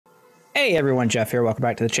Hey everyone, Jeff here. Welcome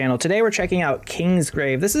back to the channel. Today we're checking out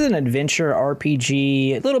Kingsgrave. This is an adventure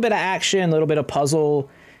RPG, a little bit of action, a little bit of puzzle,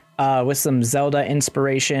 with some Zelda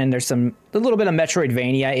inspiration. There's a little bit of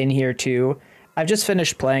Metroidvania in here too. I've just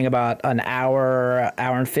finished playing about an hour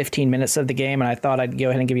and 15 minutes of the game, and I thought I'd go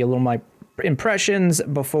ahead and give you a little my impressions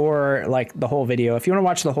before like the whole video. If you want to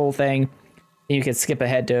watch the whole thing, you can skip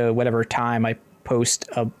ahead to whatever time I post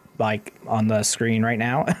like on the screen right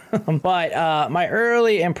now. But my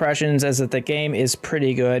early impressions is that the game is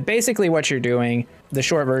pretty good. Basically what you're doing, the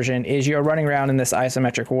short version, is you're running around in this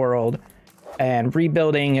isometric world and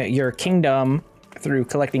rebuilding your kingdom through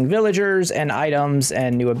collecting villagers and items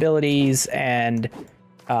and new abilities and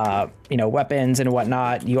you know, weapons and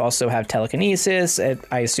whatnot. You also have telekinesis.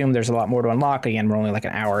 I assume there's a lot more to unlock. Again, we're only like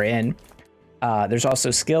an hour in. There's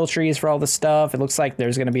also skill trees for all the stuff. It looks like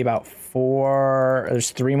there's going to be about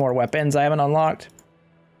there's 3 more weapons I haven't unlocked,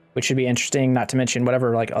 which should be interesting, not to mention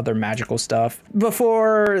whatever like other magical stuff.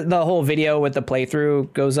 Before the whole video with the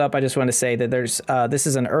playthrough goes up, I just want to say that there's this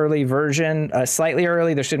is an early version, slightly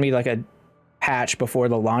early. There should be like a patch before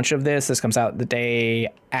the launch of this. This comes out the day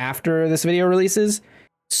after this video releases.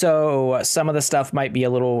 So some of the stuff might be a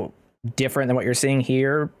little different than what you're seeing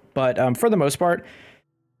here, but for the most part,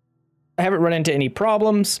 I haven't run into any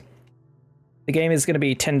problems. The game is going to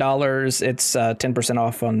be $10. It's 10%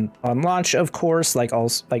 off on launch, of course, like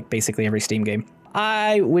basically every Steam game.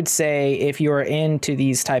 I would say if you're into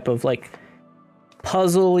these type of like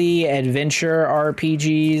puzzly adventure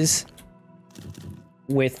RPGs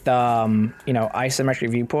with you know,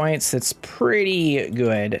 isometric viewpoints, it's pretty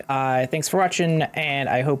good. Thanks for watching, and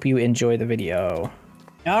I hope you enjoy the video.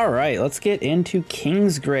 All right, let's get into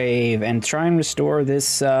Kingsgrave and try and restore this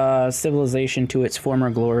civilization to its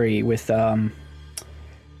former glory with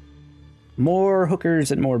more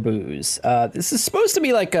hookers and more booze. This is supposed to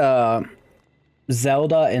be like a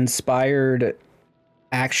Zelda-inspired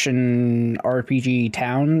action RPG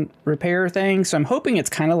town repair thing, so I'm hoping it's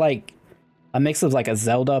kind of like a mix of like a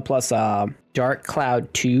Zelda plus a Dark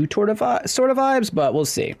Cloud 2 sort of vibes, but we'll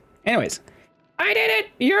see. Anyways. I did it!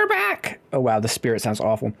 You're back! Oh wow, the spirit sounds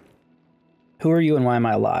awful. Who are you and why am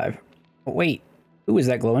I alive? Oh, wait, who is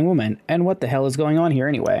that glowing woman? And what the hell is going on here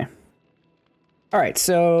anyway? Alright,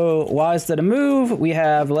 so why is that a move? We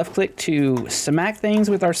have left click to smack things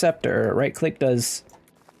with our scepter. Right click does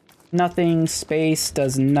nothing. Space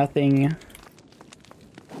does nothing.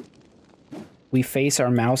 We face our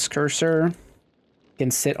mouse cursor. Can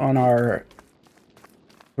sit on our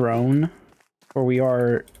throne. Or we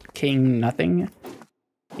are King nothing.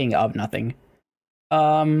 King of nothing.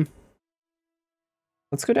 Let's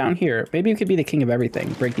go down here. Maybe we could be the king of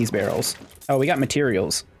everything. Break these barrels. Oh, we got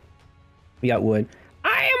materials. We got wood.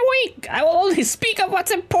 I am weak! I will only speak of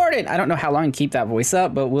what's important! I don't know how long to keep that voice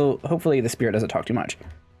up, but hopefully the spirit doesn't talk too much.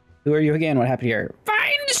 Who are you again? What happened here?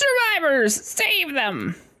 Find survivors! Save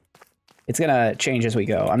them! It's gonna change as we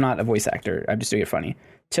go. I'm not a voice actor. I'm just doing it funny.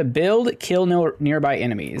 To build, kill nearby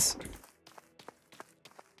enemies.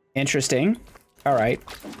 Interesting. All right.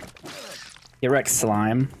 Erect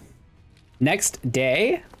slime. Next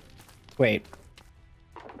day. Wait.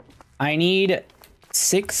 I need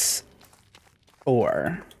 6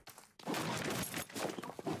 ore.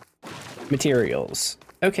 Materials.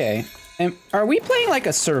 Okay. And are we playing like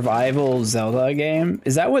a survival Zelda game?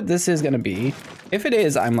 Is that what this is going to be? If it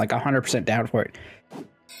is, I'm like 100% down for it.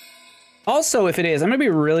 Also, if it is, I'm going to be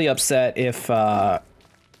really upset if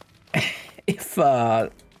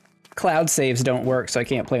cloud saves don't work, so I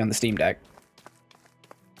can't play on the Steam Deck.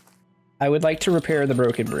 I would like to repair the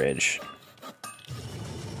broken bridge.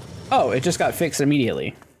 Oh, it just got fixed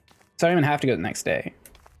immediately. So I don't even have to go the next day.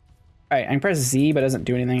 All right, I can press Z, but it doesn't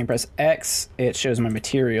do anything. I can press X, it shows my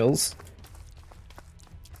materials.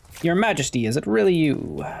 Your Majesty, is it really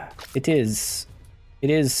you? It is. It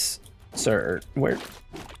is, sir. Where?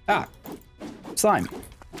 Ah, slime.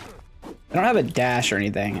 I don't have a dash or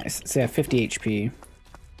anything. I say I have 50 HP.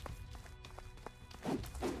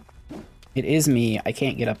 It is me. I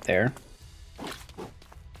can't get up there.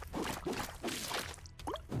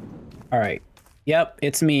 All right. Yep,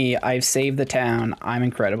 it's me. I've saved the town. I'm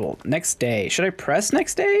incredible. Next day. Should I press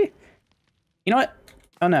next day? You know what?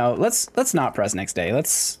 Oh no, let's not press next day.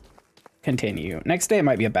 Let's continue. Next day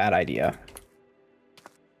might be a bad idea.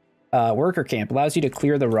 Worker camp allows you to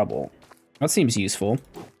clear the rubble. That seems useful.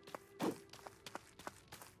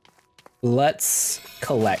 Let's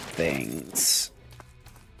collect things.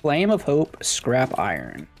 Flame of Hope, scrap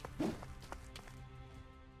iron.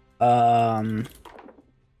 I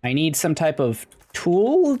need some type of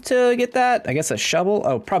tool to get that. I guess a shovel.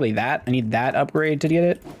 Oh, probably that. I need that upgrade to get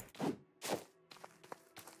it.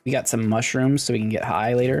 We got some mushrooms so we can get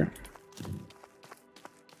high later.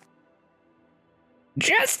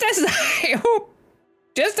 Just as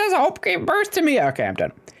hope gave birth to me. Okay, I'm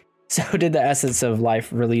done. So did the essence of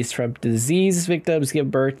life released from disease victims give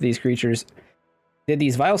birth to these creatures? Did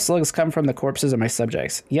these vile slugs come from the corpses of my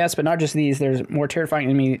subjects? Yes, but not just these. There's a more terrifying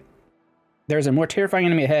enemy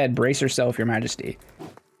ahead. Brace yourself, Your Majesty.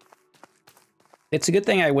 It's a good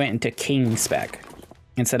thing I went into king spec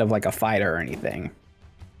instead of like a fighter or anything.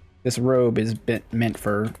 This robe is meant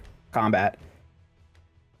for combat.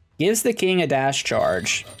 Gives the king a dash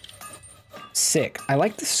charge. Sick. I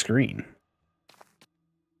like the screen.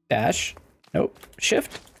 Dash. Nope.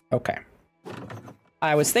 Shift. Okay.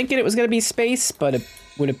 I was thinking it was going to be space, but it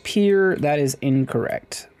would appear that is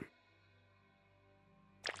incorrect.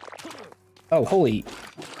 Oh, holy.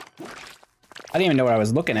 I didn't even know what I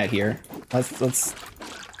was looking at here. Let's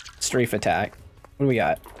strafe attack. What do we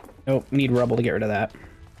got? Nope, we need rubble to get rid of that.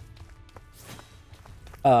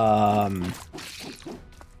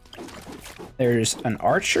 There's an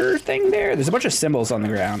archer thing there. There's a bunch of symbols on the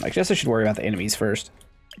ground. I guess I should worry about the enemies first.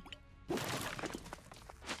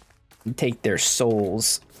 Take their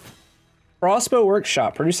souls. Crossbow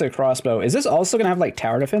workshop. Produce a crossbow. Is this also gonna have like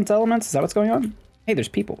tower defense elements? Is that what's going on? Hey, there's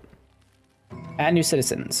people. Add new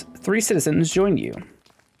citizens. 3 citizens joined you.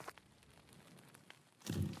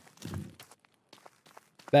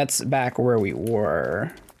 That's back where we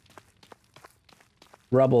were.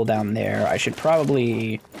 Rubble down there. I should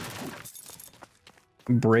probably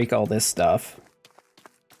break all this stuff.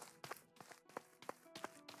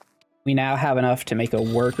 We now have enough to make a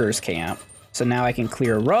workers camp. So now I can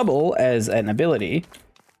clear rubble as an ability.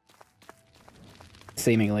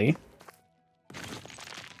 Seemingly.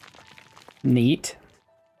 Neat.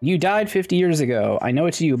 You died 50 years ago. I know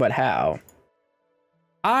it's you, but how?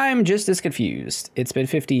 I'm just as confused. It's been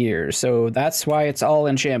 50 years, so that's why it's all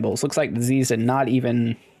in shambles. Looks like disease and not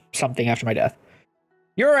even something after my death.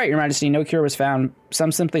 You're right, Your Majesty. No cure was found.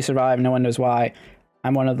 Some simply survived. No one knows why.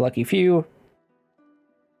 I'm one of the lucky few.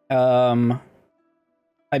 I'd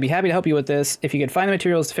be happy to help you with this. If you could find the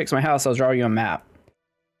materials to fix my house, I'll draw you a map.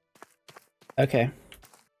 Okay.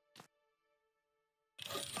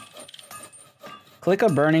 Click a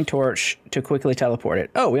burning torch to quickly teleport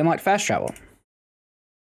it. Oh, we unlocked fast travel.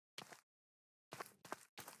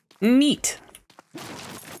 Neat.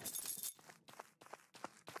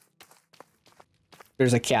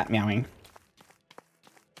 There's a cat meowing.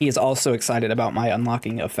 He is also excited about my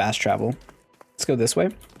unlocking of fast travel. Let's go this way.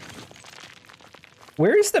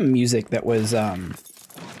 Where is the music that was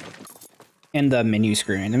in the menu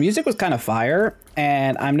screen? The music was kind of fire,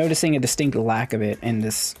 and I'm noticing a distinct lack of it in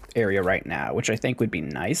this area right now, which I think would be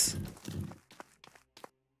nice.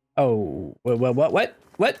 Oh, what?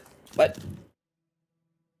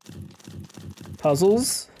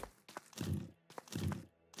 Puzzles?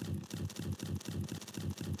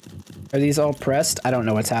 Are these all pressed? I don't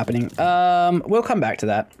know what's happening. We'll come back to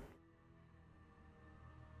that.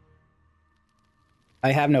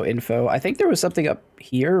 I have no info. I think there was something up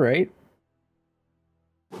here, right?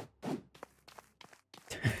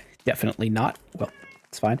 Definitely not. Well,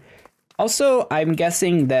 it's fine. Also, I'm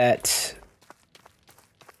guessing that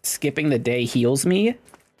skipping the day heals me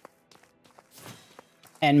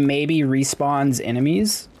and maybe respawns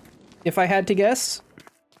enemies, if I had to guess.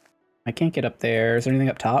 I can't get up there. Is there anything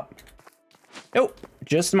up top? Nope.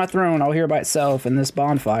 Just my throne all here by itself in this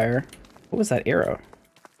bonfire. What was that arrow?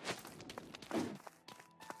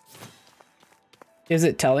 Is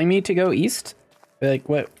it telling me to go east? Like,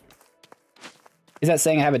 what? Is that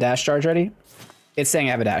saying I have a dash charge ready? It's saying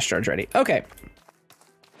I have a dash charge ready. Okay.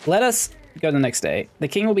 Let us go to the next day. The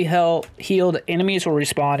king will be healed. Enemies will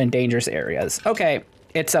respawn in dangerous areas. Okay.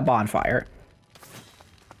 It's a bonfire.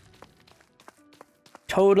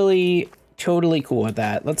 Totally cool with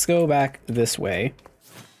that. Let's go back this way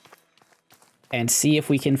and see if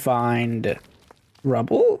we can find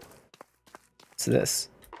rubble. What's this?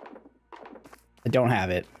 I don't have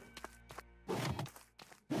it.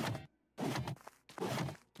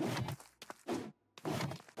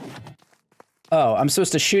 Oh, I'm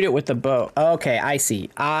supposed to shoot it with the bow. Okay, I see.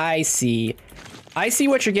 I see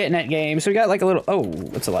what you're getting at, game. So we got like a little... Oh,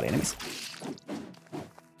 that's a lot of enemies.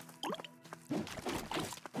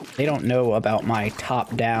 They don't know about my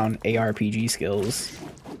top-down ARPG skills.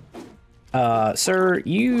 Sir,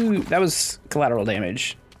 you... That was collateral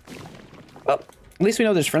damage. Well, at least we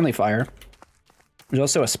know there's friendly fire. There's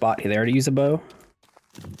also a spot there to use a bow.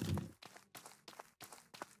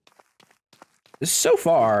 So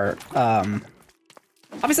far,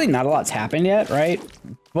 obviously not a lot's happened yet, right?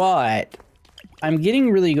 But I'm getting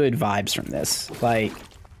really good vibes from this. Like,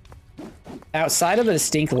 outside of a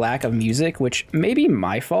distinct lack of music, which may be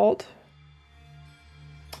my fault,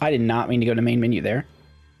 I did not mean to go to main menu there.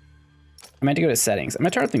 I meant to go to settings. I'm gonna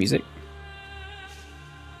turn up the music.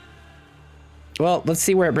 Well, let's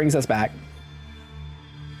see where it brings us back.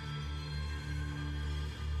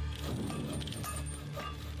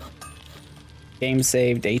 Game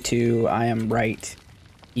save, day 2. I am right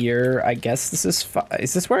here. I guess this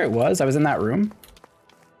is this where it was? I was in that room?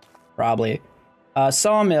 Probably.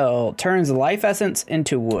 Sawmill turns life essence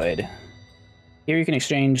into wood. Here you can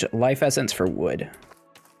exchange life essence for wood.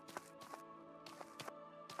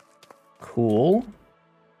 Cool.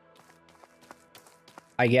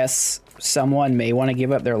 I guess someone may want to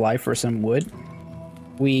give up their life for some wood.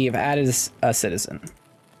 We've added a citizen.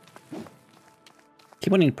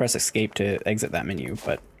 Keep wanting to press escape to exit that menu,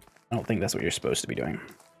 but I don't think that's what you're supposed to be doing.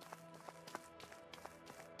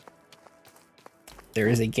 There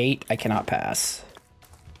is a gate I cannot pass.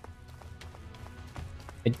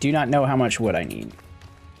 I do not know how much wood I need.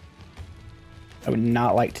 I would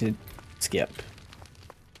not like to skip.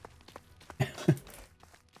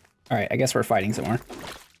 Alright, I guess we're fighting somewhere.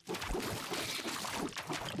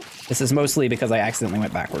 This is mostly because I accidentally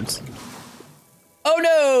went backwards. Oh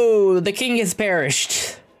no! The king has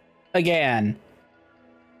perished. Again.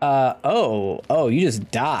 Oh, you just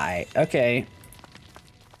die. Okay.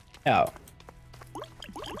 Oh.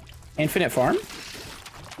 Infinite farm?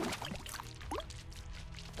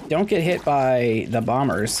 Don't get hit by the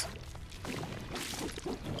bombers.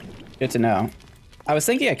 Good to know. I was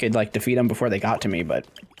thinking I could, like, defeat them before they got to me, but...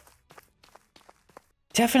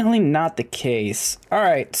 definitely not the case.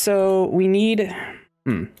 Alright, so we need...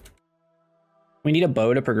 We need a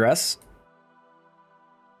bow to progress.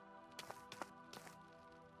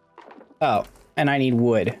 Oh, and I need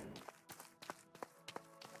wood.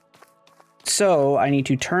 So I need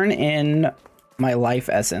to turn in my life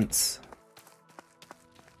essence.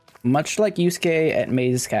 Much like Yusuke at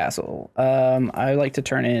Maze Castle. I like to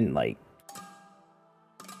turn in like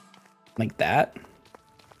that.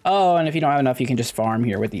 Oh, and if you don't have enough, you can just farm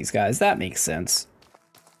here with these guys. That makes sense.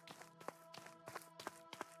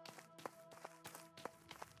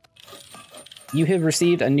 You have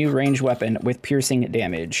received a new ranged weapon with piercing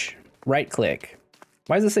damage. Right click.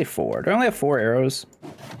 Why does it say 4? Do I only have 4 arrows?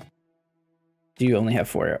 Do you only have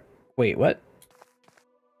 4 arrows? Wait, what?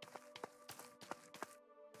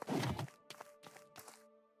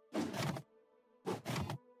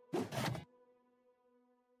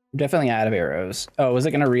 I'm definitely out of arrows. Oh, was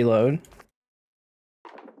it gonna reload?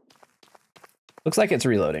 Looks like it's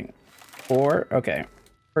reloading. 4, okay.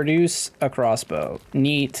 Produce a crossbow.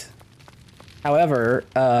 Neat. However,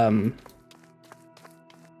 I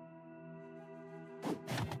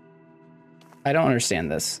don't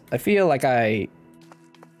understand this. I feel like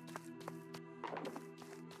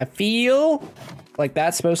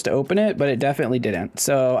that's supposed to open it, but it definitely didn't.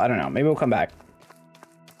 So I don't know. Maybe we'll come back.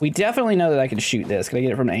 We definitely know that I can shoot this. Can I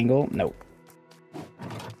get it from an angle? Nope.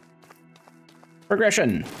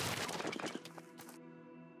 Progression.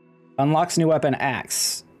 Unlocks new weapon,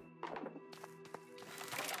 axe.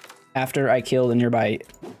 After I kill the nearby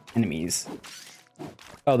enemies.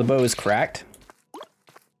 Oh, the bow is cracked.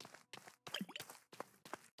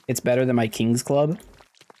 It's better than my King's Club.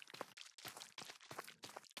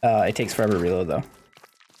 It takes forever to reload though.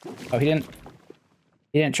 Oh, he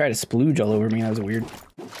didn't try to splooge all over me. That was weird.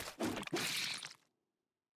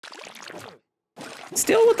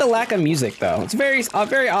 Still with the lack of music though. It's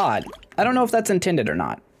very odd. I don't know if that's intended or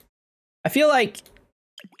not. I feel like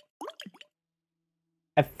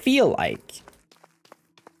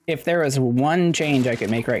if there was one change I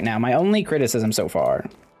could make right now, my only criticism so far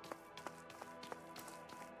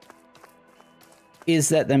is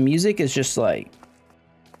that the music is just like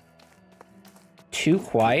too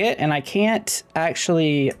quiet and I can't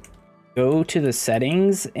actually go to the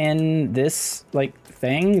settings in this like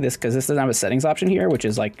thing, because this doesn't have a settings option here, which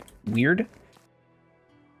is like weird.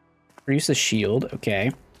 Produce a shield,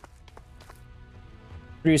 okay.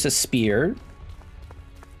 Produce a spear.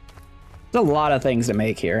 There's a lot of things to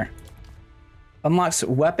make here. Unlocks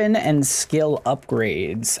weapon and skill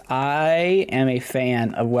upgrades. I am a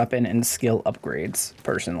fan of weapon and skill upgrades,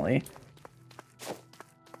 personally.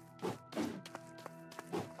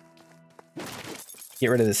 Get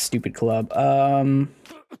rid of this stupid club. Ow!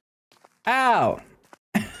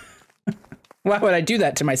 Why would I do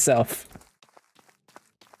that to myself?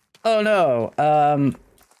 Oh no.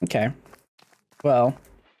 Okay. Well,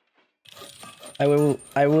 I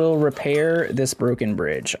will repair this broken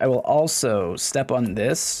bridge. I will also step on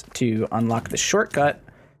this to unlock the shortcut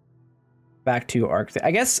back to Arc. I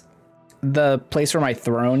guess the place where my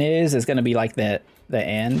throne is going to be like the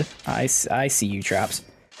end. I see you, traps.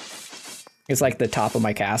 It's like the top of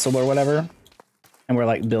my castle or whatever. and we're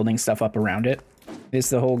like building stuff up around it. Is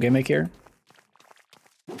the whole gimmick here.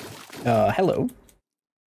 Hello.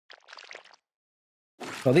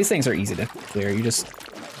 Well, these things are easy to clear. You just...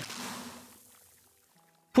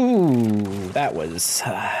 Ooh, that was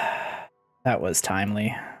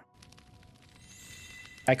timely.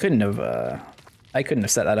 I couldn't have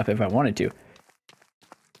set that up if I wanted to.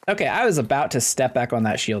 Okay, I was about to step back on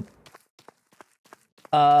that shield.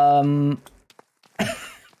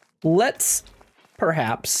 Let's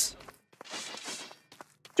perhaps,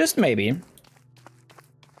 just maybe,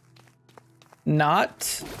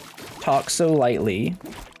 not talk so lightly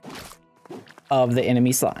of the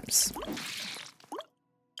enemy slimes.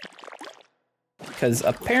 Because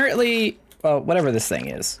apparently, well, whatever this thing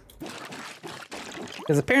is.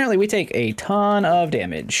 Because apparently we take a ton of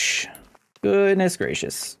damage. Goodness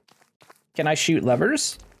gracious. Can I shoot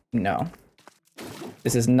levers? No.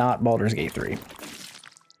 This is not Baldur's Gate 3.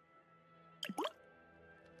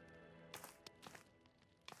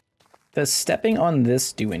 Does stepping on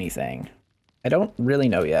this do anything? I don't really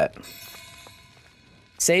know yet.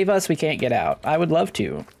 Save us, we can't get out. I would love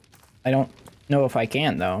to. I don't know if I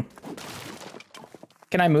can, though.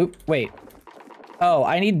 Can I move? Wait. Oh,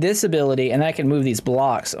 I need this ability, and then I can move these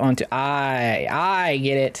blocks onto... I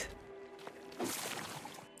get it.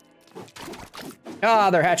 Ah,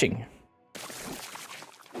 they're hatching.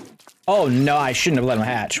 Oh, no, I shouldn't have let them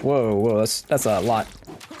hatch. Whoa, whoa, that's a lot.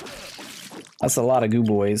 That's a lot of goo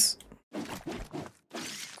boys.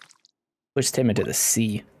 Pushed him into the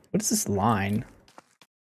sea. What is this line?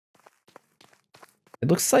 It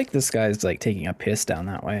looks like this guy's like taking a piss down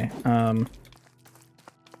that way.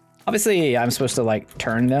 Obviously I'm supposed to like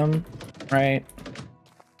turn them, right?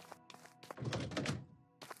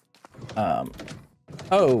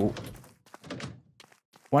 Oh.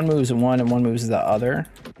 One moves one and one moves the other.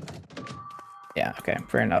 Yeah, okay,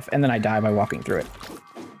 fair enough. And then I die by walking through it.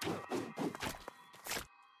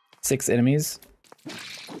 6 enemies.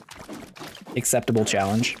 Acceptable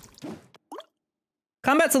challenge.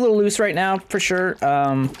 Combat's a little loose right now, for sure.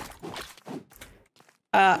 Well,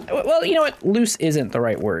 you know what? Loose isn't the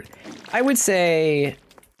right word. I would say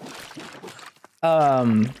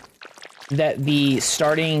that the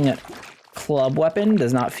starting club weapon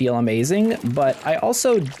does not feel amazing, but I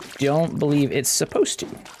also don't believe it's supposed to.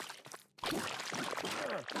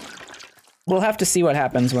 We'll have to see what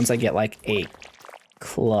happens once I get like a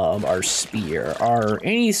club or spear or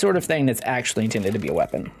any sort of thing that's actually intended to be a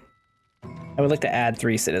weapon. I would like to add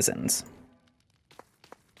 3 citizens.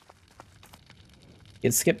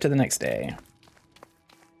 Get skipped to the next day.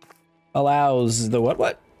 Allows the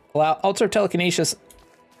what? Allow alter telekinesis.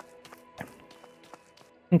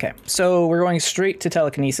 Okay, so we're going straight to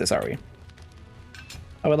telekinesis, are we?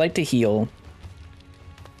 I would like to heal,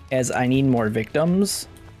 as I need more victims.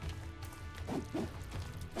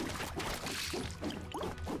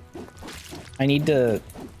 I need to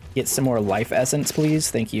get some more life essence,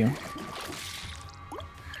 please. Thank you.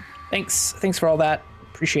 Thanks for all that.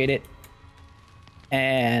 Appreciate it.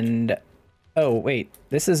 And oh wait,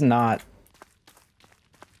 this is not.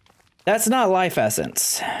 That's not life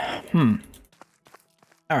essence.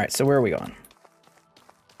 All right, so where are we going?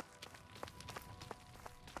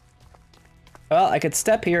 Well, I could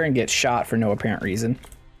step here and get shot for no apparent reason.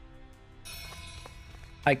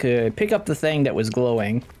 I could pick up the thing that was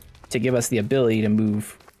glowing to give us the ability to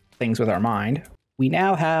move things with our mind. We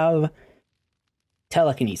now have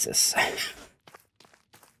telekinesis.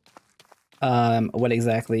 What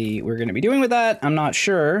exactly we're going to be doing with that, I'm not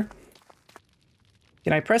sure.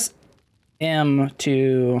 Can I press M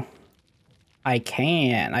to... I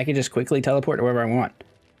can just quickly teleport to wherever I want.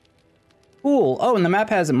 Cool. Oh, and the map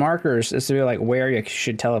has markers as to like where you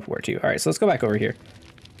should teleport to. All right, so let's go back over here.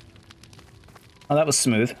 Oh, that was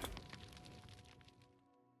smooth.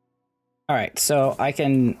 All right, so I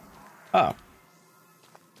can... Oh.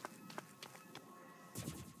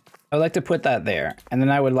 I would like to put that there, and then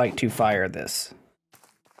I would like to fire this.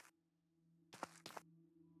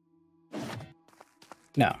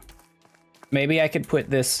 No. Maybe I could put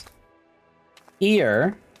this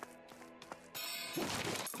here.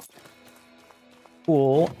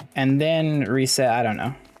 Cool, and then reset. I don't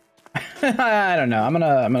know. I don't know. I'm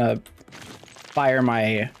gonna fire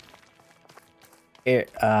my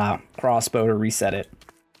crossbow to reset it.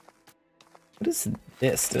 What is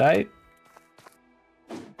this? Did I?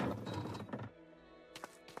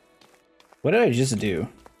 What did I just do?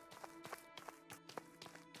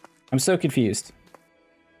 I'm so confused.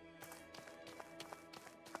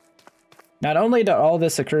 Not only did all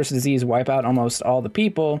this accursed disease wipe out almost all the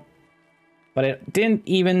people, but it didn't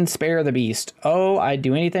even spare the beast. Oh, I'd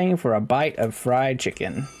do anything for a bite of fried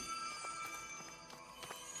chicken.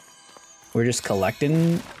 We're just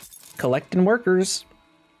collecting workers.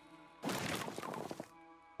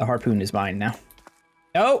 The harpoon is mine now.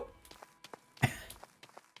 No!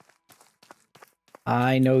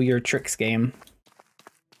 I know your tricks, game.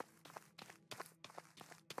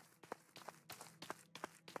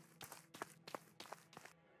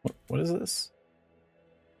 What is this?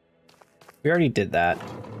 We already did that.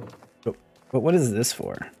 But what is this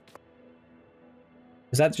for?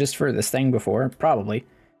 Was that just for this thing before? Probably.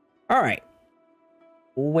 All right.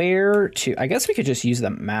 Where to? I guess we could just use the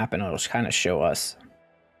map and it'll kind of show us.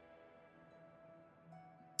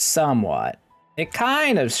 Somewhat. It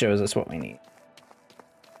kind of shows us what we need.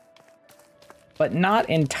 But not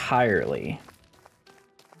entirely.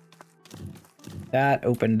 That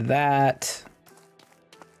opened that.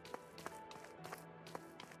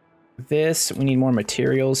 This we need more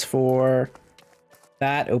materials for.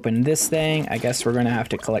 That opened this thing. I guess we're gonna have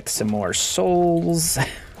to collect some more souls.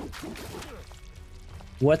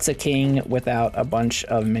 What's a king without a bunch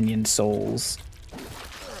of minion souls?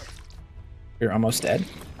 You're almost dead.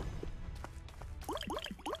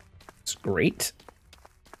 It's great.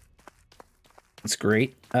 It's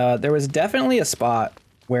great. There was definitely a spot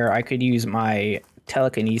where I could use my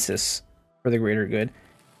telekinesis for the greater good.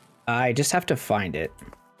 I just have to find it.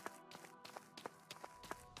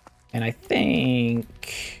 And I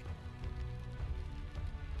think...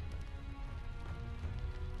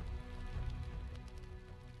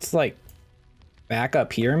 it's like back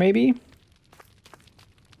up here, maybe?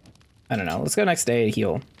 I don't know. Let's go next day to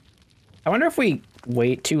heal. I wonder if we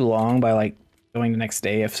wait too long by like going the next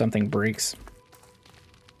day if something breaks.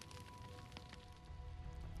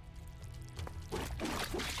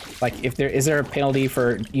 Like if is there a penalty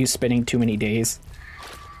for you spending too many days?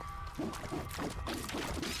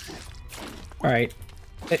 All right.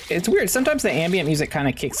 It's weird. Sometimes the ambient music kind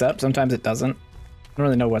of kicks up. Sometimes it doesn't. I don't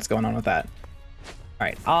really know what's going on with that. All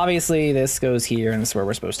right. Obviously, this goes here, and this is where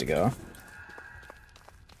we're supposed to go.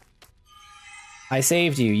 I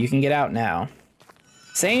saved you. You can get out now.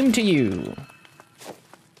 Same to you.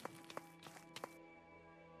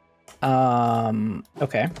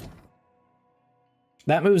 Okay.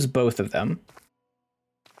 That moves both of them.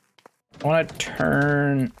 I want to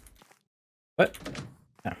turn... what?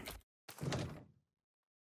 No.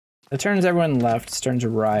 It turns everyone left, this turns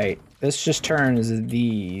right. This just turns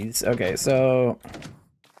these. Okay, so...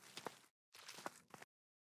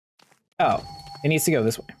 oh, it needs to go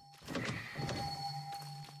this way.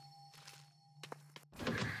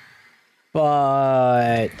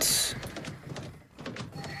 But...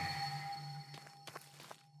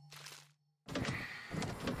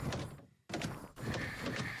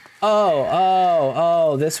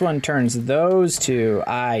 oh, this one turns those two.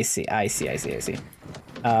 I see. I just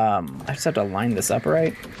have to line this up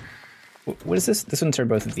right. What is this? This one turned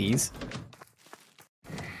both of these.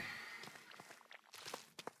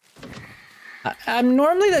 I'm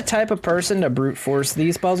normally the type of person to brute force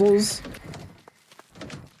these puzzles.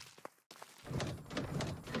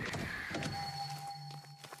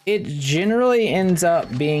 It generally ends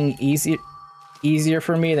up being easier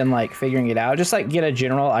for me than like figuring it out. Just like get a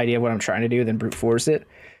general idea of what I'm trying to do, then brute force it.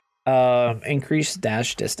 Increase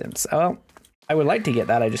dash distance. Oh, I would like to get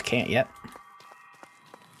that. I just can't yet.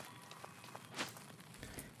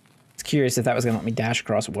 It's curious if that was gonna let me dash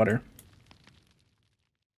across water.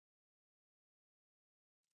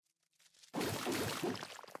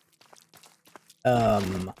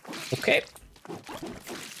 Okay.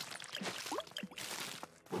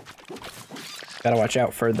 Gotta watch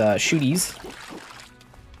out for the shooties.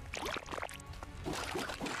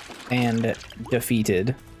 And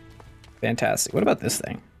defeated. Fantastic. What about this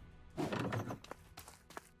thing?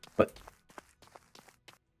 What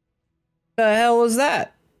the hell was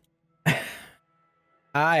that?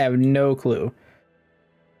 I have no clue.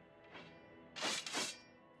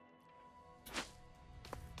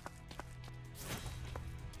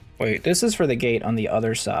 Wait, this is for the gate on the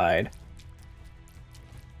other side.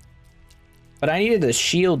 But I needed a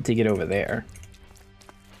shield to get over there.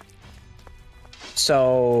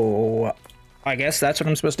 So I guess that's what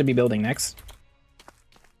I'm supposed to be building next.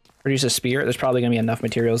 Produce a spear. There's probably gonna be enough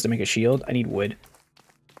materials to make a shield. I need wood.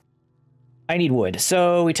 I need wood.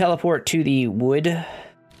 So we teleport to the woodery.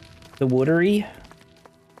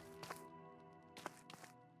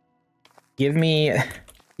 Give me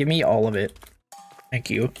all of it.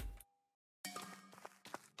 Thank you.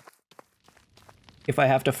 If I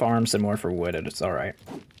have to farm some more for wood, it's all right.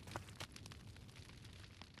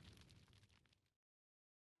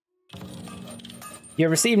 You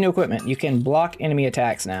have received new equipment. You can block enemy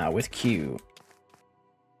attacks now with Q.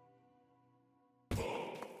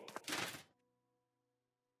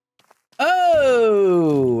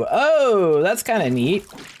 that's kind of neat.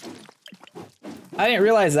 I didn't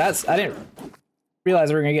realize I didn't realize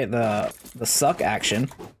we were gonna get the suck action.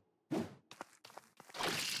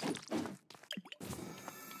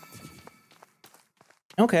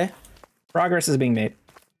 Okay, progress is being made.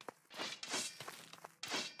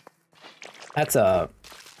 That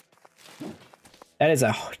is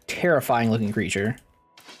a terrifying looking creature.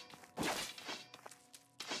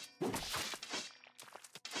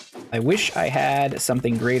 I wish I had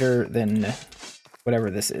something greater than whatever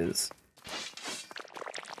this is.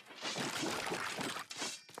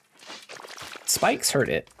 Spikes hurt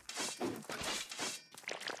it.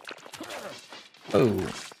 Oh.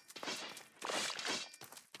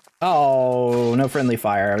 Oh, no friendly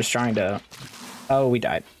fire. I was trying to... Oh, we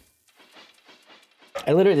died.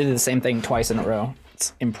 I literally did the same thing twice in a row.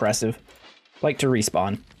 It's impressive. Like to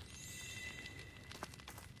respawn.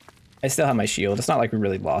 I still have my shield. It's not like we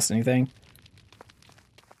really lost anything.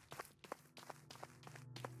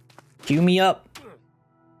 Cue me up.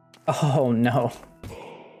 Oh, no.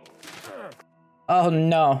 Oh,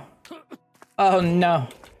 no. Oh, no.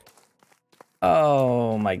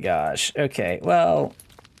 Oh, my gosh. Okay, well...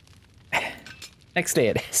 Next day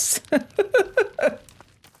it is.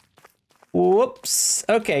 Whoops.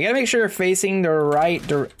 Okay, gotta make sure you're facing the right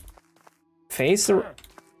face the...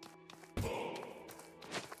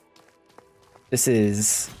 This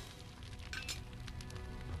is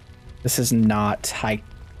not high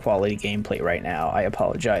quality gameplay right now. I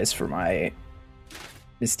apologize for my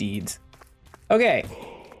misdeeds. Okay.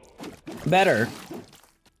 Better.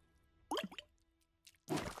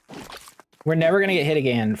 We're never gonna get hit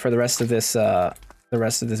again for the rest of this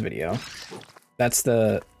video. That's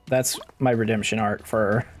my redemption arc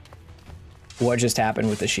for what just happened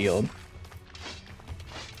with the shield.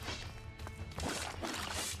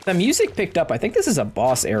 The music picked up. I think this is a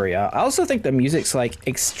boss area. I also think the music's like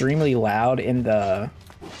extremely loud in the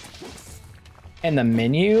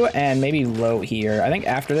menu and maybe low here. I think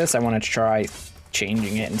after this I want to try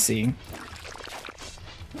changing it and see.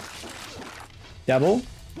 Double?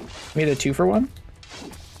 Maybe the 2-for-1?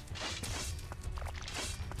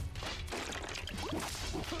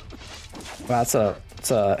 Wow, that's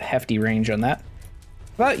a hefty range on that.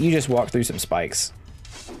 How about you just walk through some spikes?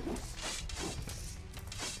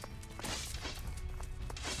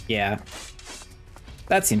 Yeah.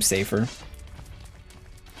 That seems safer.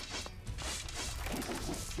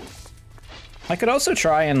 I could also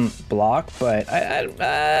try and block, but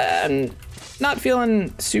I'm not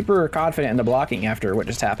feeling super confident in the blocking after what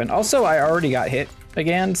just happened. Also, I already got hit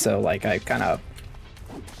again, so like I kind of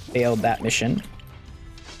failed that mission.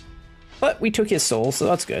 But we took his soul, so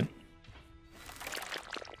that's good.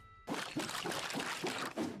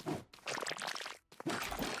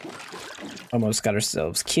 Almost got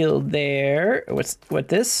ourselves killed there. What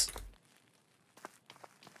this?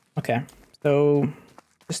 Okay, so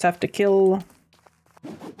just have to kill.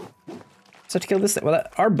 Just have to kill this thing. Well,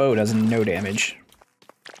 our bow does no damage.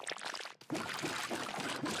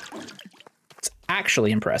 It's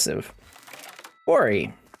actually impressive.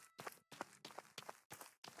 Ori.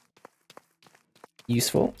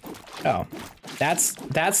 Useful. Oh, that's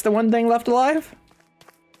the one thing left alive?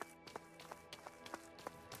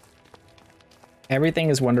 Everything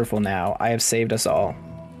is wonderful now. I have saved us all.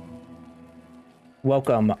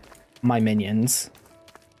 Welcome, my minions.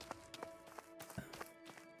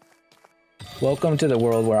 Welcome to the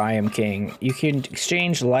world where I am king. You can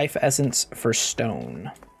exchange life essence for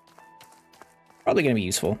stone. Probably gonna be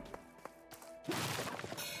useful.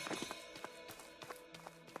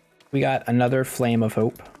 We got another Flame of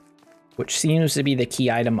Hope, which seems to be the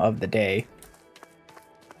key item of the day.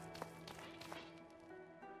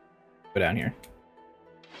 Go down here.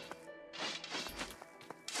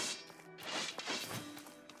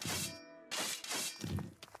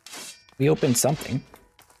 We opened something.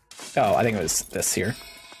 Oh, I think it was this here.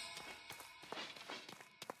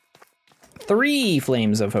 3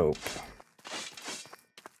 Flames of Hope.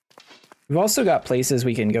 We've also got places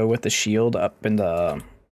we can go with the shield up in the...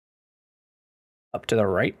 up to the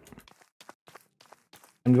right.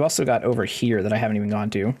 And we've also got over here that I haven't even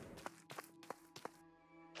gone to.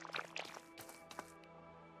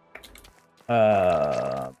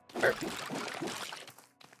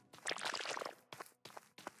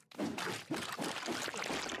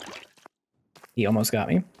 He almost got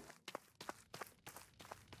me.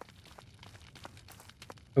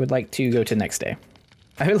 I would like to go to next day.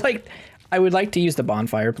 I would like to use the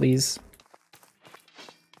bonfire, please.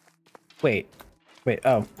 Wait,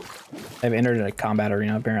 oh. I've entered a combat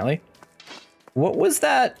arena, apparently. What was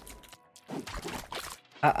that?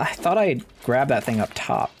 I thought I grabbed that thing up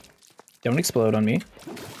top. Don't explode on me.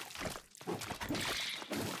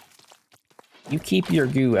 You keep your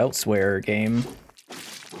goo elsewhere, game.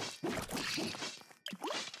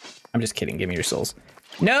 I'm just kidding. Give me your souls.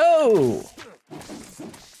 No!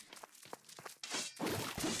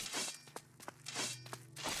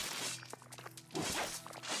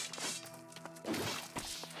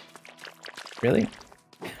 Really?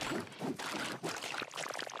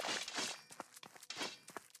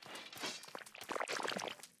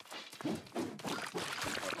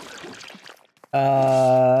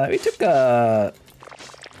 We took a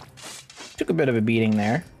bit of a beating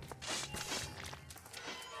there.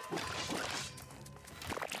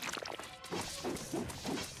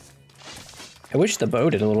 I wish the bow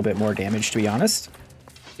did a little bit more damage, to be honest.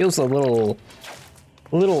 Feels a little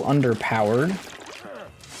underpowered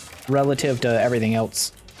relative to everything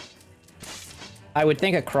else. I would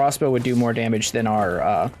think a crossbow would do more damage than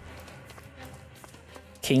our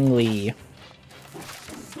kingly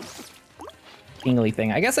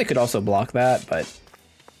thing. I guess I could also block that, but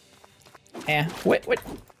what?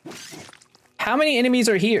 How many enemies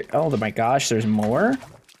are here? Oh my gosh, there's more.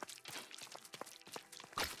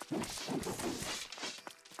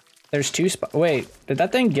 There's two wait, did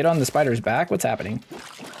that thing get on the spider's back? What's happening?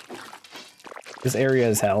 This area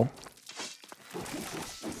is hell.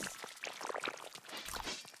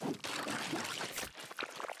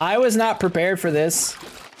 I was not prepared for this.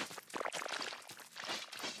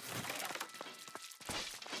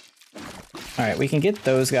 All right, we can get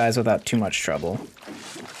those guys without too much trouble.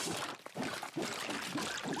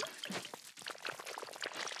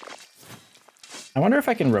 I wonder if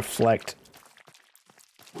I can reflect.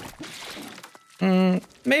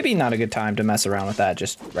 Maybe not a good time to mess around with that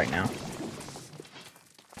just right now.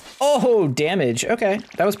 Oh, damage. Okay,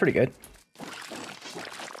 that was pretty good.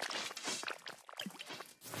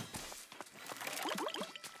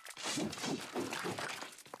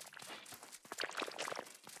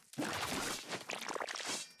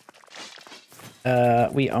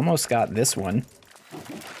 We almost got this one.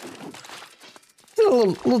 It's a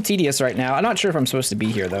little tedious right now. I'm not sure if I'm supposed to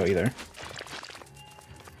be here though either.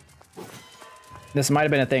 This might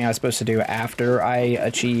have been a thing I was supposed to do after I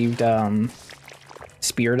achieved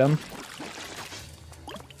Speardom.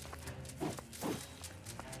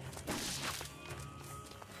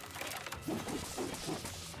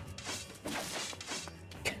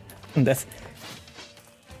 This.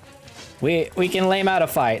 We can lame out a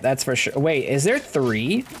fight, that's for sure. Wait, is there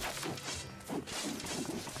 3?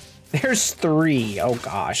 There's 3. Oh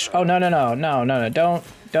gosh. Oh no.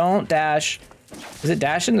 Don't dash. Is it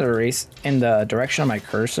dash in the direction of my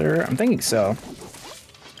cursor? I'm thinking so.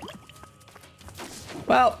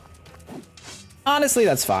 Well, honestly,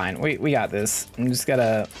 that's fine. We got this. I'm just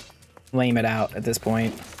gotta lame it out at this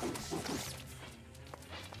point.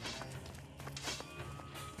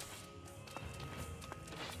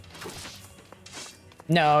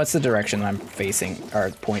 No, it's the direction I'm facing,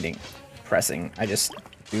 or pointing, pressing. I just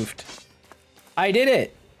goofed. I did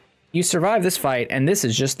it! You survived this fight, and this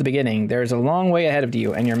is just the beginning. There is a long way ahead of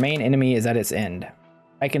you, and your main enemy is at its end.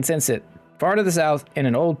 I can sense it. Far to the south, in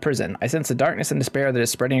an old prison, I sense the darkness and despair that is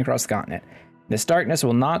spreading across the continent. This darkness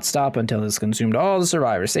will not stop until it has consumed all the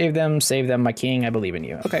survivors. Save them, my king, I believe in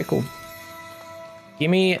you. Okay, cool.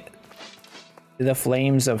 Give me the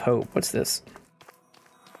flames of hope. What's this?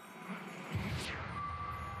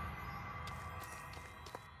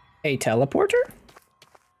 A teleporter?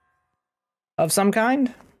 Of some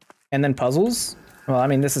kind? And then puzzles? Well, I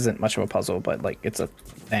mean, this isn't much of a puzzle, but like, it's a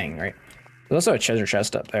thing, right? There's also a treasure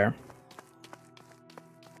chest up there.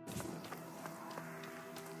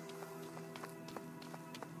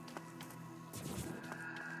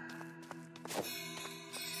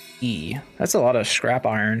 E. That's a lot of scrap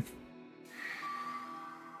iron.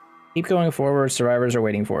 Keep going forward, survivors are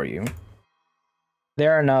waiting for you.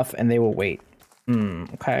 There are enough and they will wait.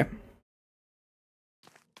 Okay.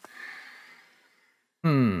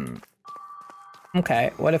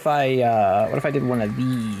 Okay, what if I did one of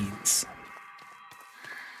these?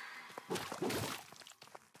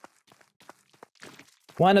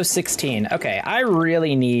 One of 16. Okay, I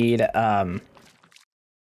really need, oh,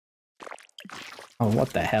 what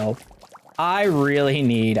the hell? I really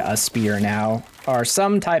need a spear now, or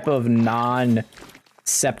some type of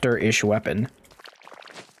non-scepter-ish weapon.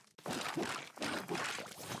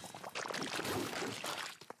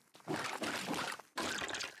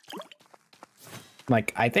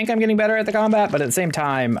 Like, I think I'm getting better at the combat, but at the same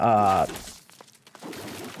time,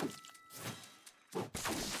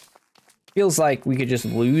 feels like we could just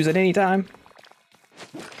lose at any time.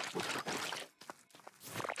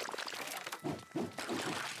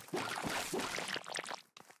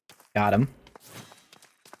 Got him.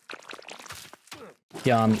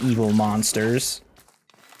 Dumb, evil monsters.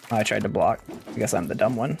 Oh, I tried to block. I guess I'm the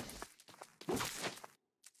dumb one.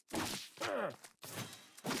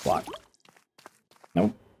 Block.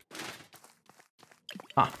 Nope.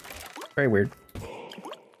 Ah, very weird.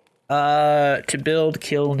 To build,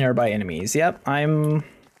 kill nearby enemies. Yep, I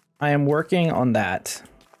am working on that.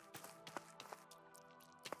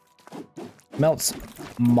 Melts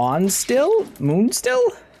Moonstill?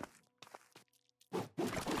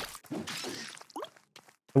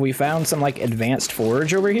 We found some like advanced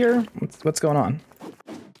forge over here. What's going on?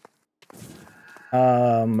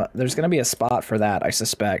 There's gonna be a spot for that, I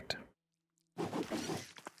suspect.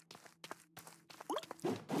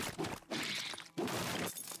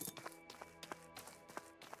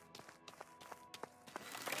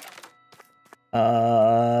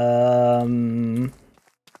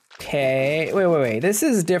 Okay. Wait. This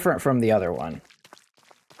is different from the other one.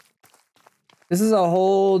 This is a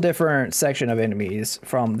whole different section of enemies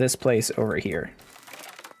from this place over here.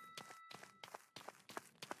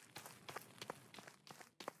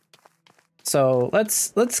 So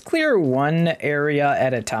let's clear one area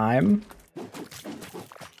at a time. This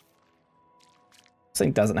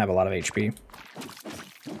thing doesn't have a lot of HP.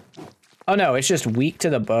 Oh no, it's just weak to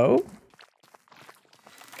the bow?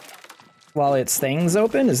 While its thing's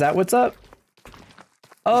open? Is that what's up?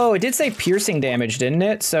 Oh, it did say piercing damage, didn't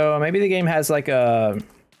it? So maybe the game has like a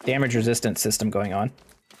damage resistance system going on.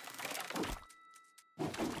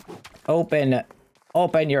 Open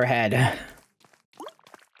your head.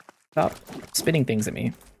 Stop spitting things at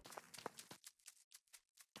me.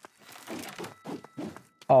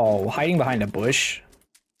 Oh, hiding behind a bush.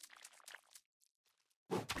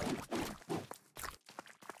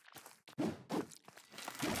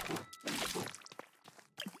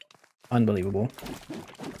 Unbelievable.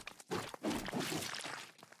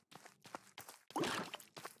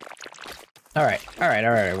 All right.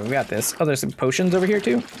 We got this. Oh, there's some potions over here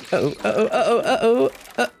too. Uh-oh.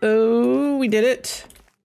 We did it.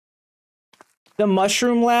 The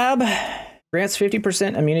mushroom lab grants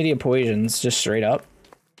 50% immunity to poisons, just straight up.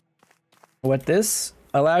 What this?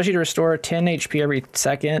 Allows you to restore 10 HP every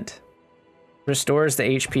second. Restores the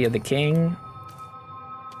HP of the king.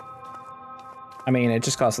 I mean, it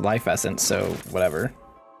just costs life essence, so whatever.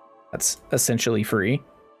 That's essentially free,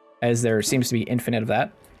 as there seems to be infinite of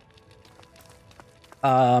that.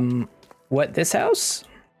 What, this house?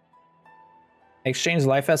 Exchange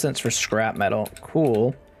life essence for scrap metal.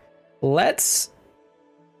 Cool. Let's...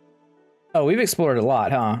 Oh, we've explored a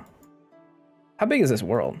lot, huh? How big is this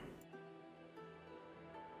world?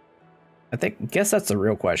 Guess that's the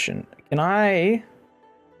real question. Can I...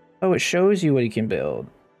 Oh, it shows you what you can build.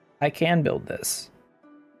 I can build this.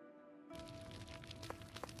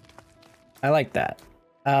 I like that.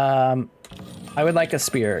 I would like a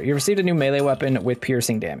spear. You received a new melee weapon with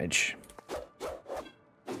piercing damage.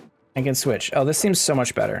 I can switch. Oh, this seems so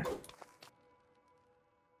much better.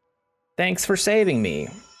 Thanks for saving me.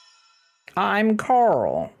 I'm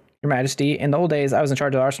Carl. Your Majesty, in the old days, I was in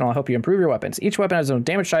charge of the arsenal. I'll help you improve your weapons. Each weapon has its own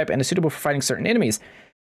damage type and is suitable for fighting certain enemies.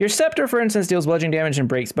 Your scepter, for instance, deals bludgeoning damage and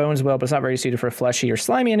breaks bones well, but it's not very suited for fleshy or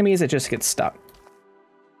slimy enemies. It just gets stuck.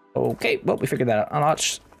 Okay, well, we figured that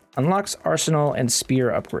out. Unlocks arsenal and spear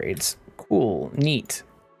upgrades. Cool, neat.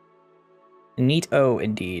 Neat-o,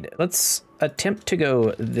 indeed. Let's attempt to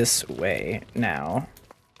go this way now.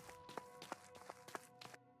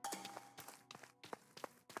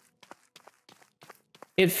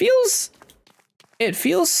 It feels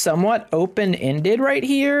somewhat open-ended right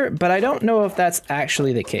here, but I don't know if that's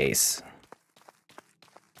actually the case.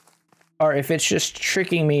 Or if it's just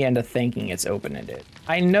tricking me into thinking it's open-ended.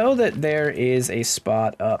 I know that there is a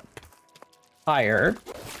spot up higher.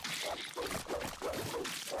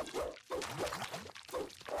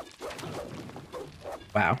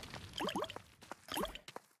 Wow.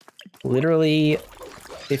 Literally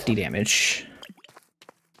 50 damage.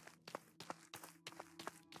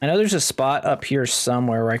 I know there's a spot up here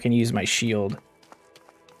somewhere where I can use my shield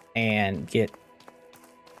and get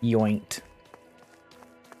yoinked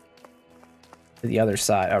to the other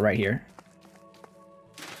side. Oh, right here.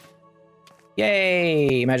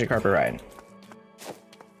 Yay! Magic carpet ride.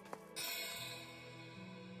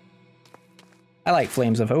 I like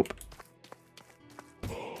Flames of Hope.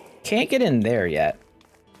 Can't get in there yet.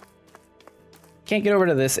 Can't get over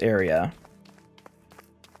to this area.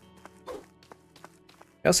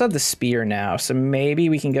 I also have the spear now, so maybe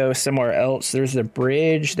we can go somewhere else. There's the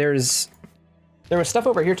bridge. There was stuff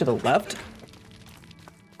over here to the left.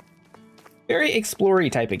 Very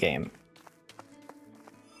explory type of game.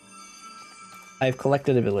 I've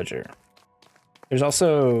collected a villager. There's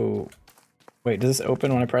also... Wait, does this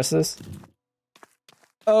open when I press this?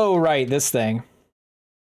 Oh, right, this thing.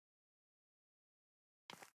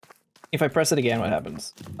 If I press it again, what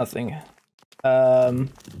happens? Nothing. I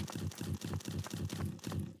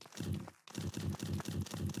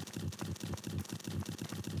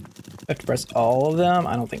have to press all of them?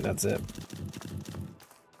 I don't think that's it.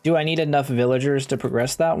 Do I need enough villagers to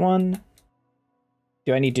progress that one?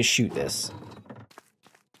 Do I need to shoot this?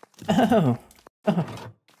 Oh. Oh.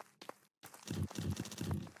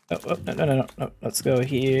 Oh, no. Let's go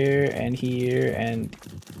here and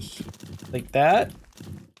like that.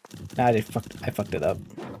 Nah, I fucked it up.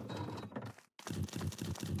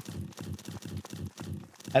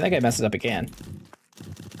 I think I messed it up again.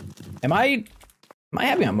 Am I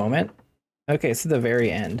having a moment? Okay, it's the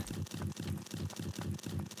very end.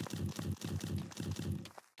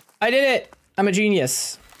 I did it! I'm a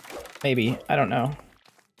genius. Maybe, I don't know.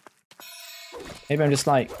 Maybe I'm just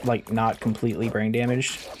like not completely brain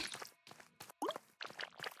damaged.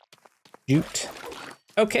 Jute.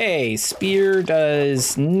 Okay, spear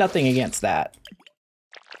does nothing against that.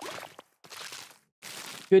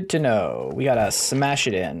 Good to know. We gotta smash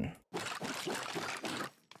it in.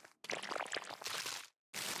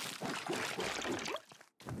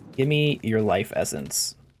 Give me your life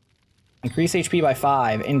essence. Increase HP by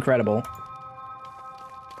 5. Incredible.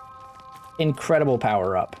 Incredible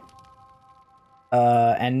power up.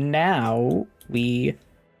 And now we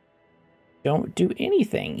don't do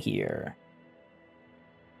anything here.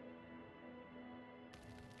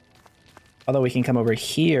 Although we can come over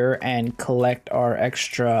here and collect our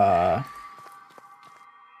extra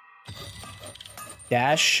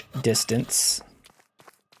dash distance.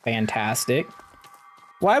 Fantastic.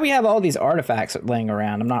 Why we have all these artifacts laying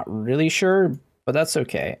around, I'm not really sure, but that's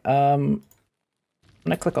okay. I'm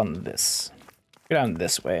gonna click on this. Go down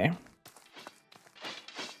this way.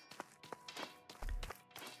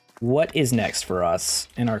 What is next for us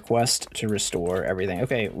in our quest to restore everything?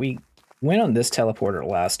 Okay, we went on this teleporter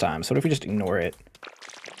last time, so what if we just ignore it?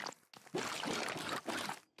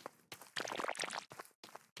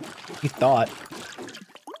 You thought.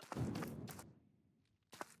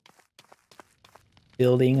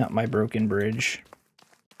 Building up my broken bridge.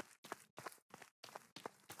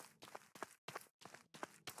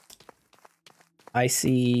 I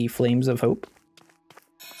see flames of hope.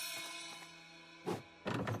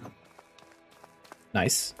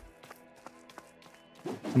 Nice.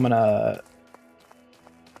 I'm gonna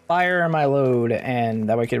fire my load and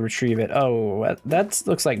that way I can retrieve it. Oh, that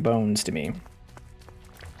looks like bones to me.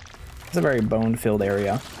 It's a very bone-filled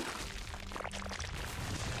area.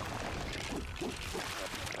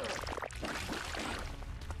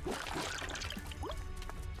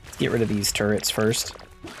 Let's get rid of these turrets first.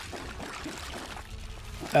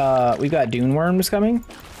 We've got dune worms coming.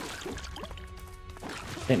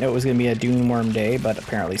 Didn't know it was gonna be a dune worm day, but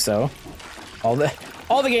apparently so. All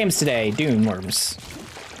the games today, dune worms.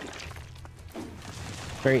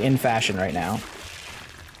 Very in fashion right now.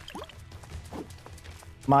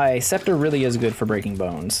 My scepter really is good for breaking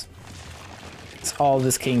bones. It's all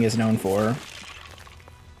this king is known for.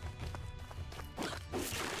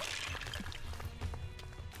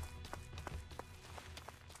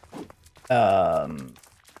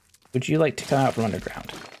 Would you like to come out from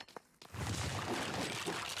underground?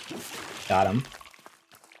 Got him.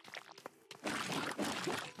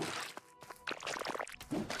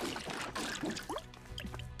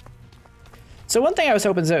 So one thing I was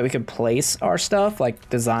hoping is that we could place our stuff, like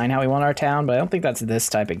design how we want our town, but I don't think that's this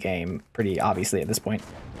type of game, pretty obviously at this point.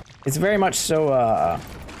 It's very much so,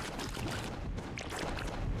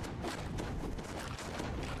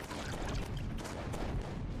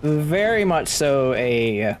 very much so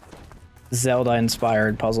a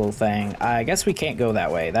Zelda-inspired puzzle thing. I guess we can't go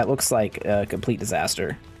that way. That looks like a complete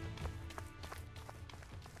disaster.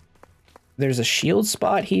 There's a shield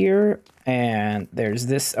spot here, and there's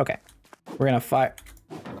this. Okay, we're gonna fire.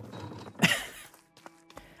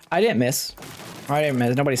 I didn't miss. I didn't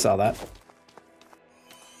miss. Nobody saw that.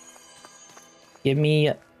 Give me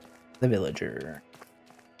the villager.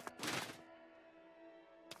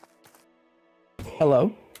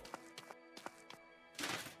 Hello.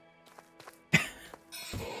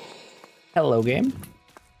 Hello, game.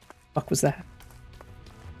 Fuck was that?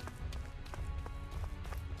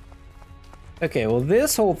 Okay, well,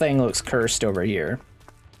 this whole thing looks cursed over here.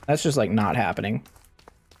 That's just, like, not happening.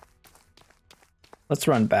 Let's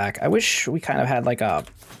run back. I wish we kind of had, like, a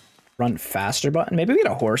run faster button. Maybe we get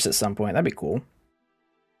a horse at some point. That'd be cool.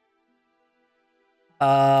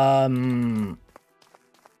 Oh,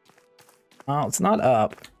 it's not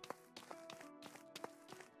up.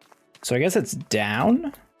 So I guess it's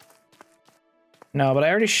down? No, but I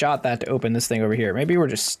already shot that to open this thing over here. Maybe we're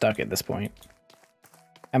just stuck at this point.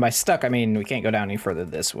 And by stuck, I mean we can't go down any further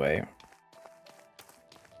this way.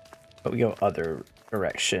 But we go other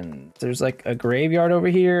directions. There's like a graveyard over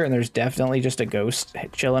here, and there's definitely just a ghost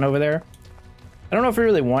chilling over there. I don't know if we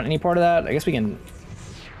really want any part of that. I guess we can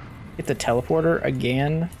hit the teleporter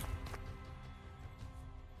again.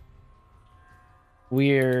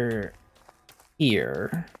 We're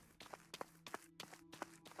here.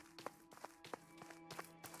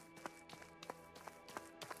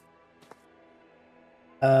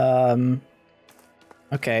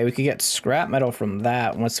 Okay, we could get scrap metal from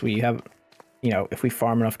that once we have, you know, if we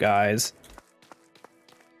farm enough guys.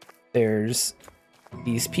 There's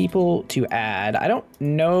these people to add. I don't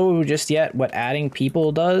know just yet what adding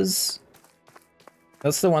people does.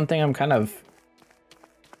 That's the one thing I'm kind of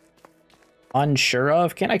unsure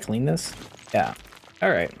of. Can I clean this? Yeah.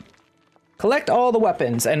 All right. Collect all the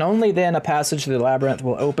weapons, and only then a passage to the labyrinth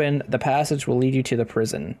will open. The passage will lead you to the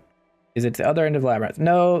prison. Is it the other end of the labyrinth?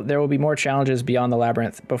 No, there will be more challenges beyond the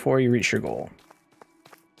labyrinth before you reach your goal.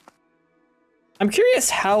 I'm curious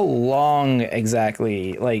how long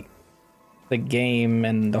exactly, like, the game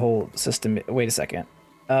and the whole system... Wait a second.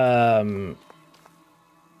 I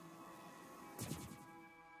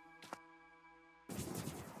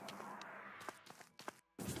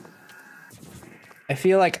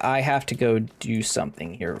feel like I have to go do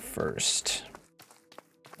something here first.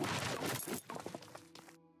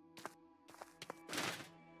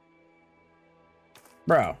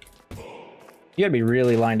 Bro, you gotta be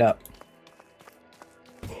really lined up.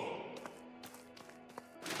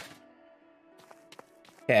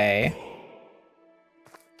 Okay.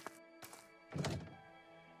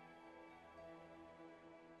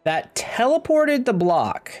 That teleported the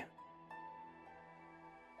block.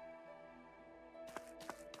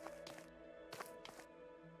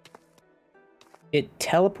 It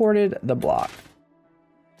teleported the block.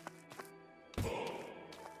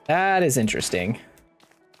 That is interesting.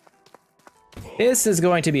 This is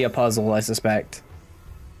going to be a puzzle, I suspect,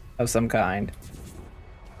 of some kind.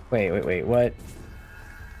 Wait, what?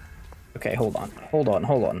 Okay, hold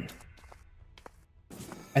on.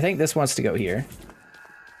 I think this wants to go here.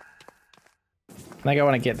 I think I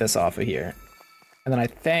want to get this off of here. And then I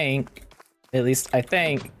think, at least I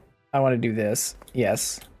think, I want to do this.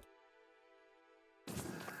 Yes.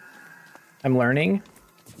 I'm learning.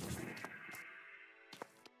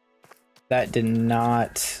 That did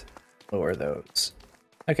not lower those.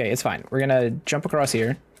 Okay, it's fine. We're gonna jump across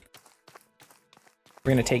here.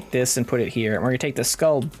 We're gonna take this and put it here. And we're gonna take the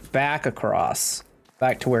skull back across,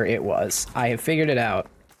 back to where it was. I have figured it out.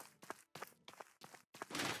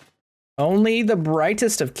 Only the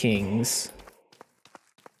brightest of kings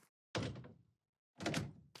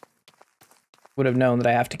would have known that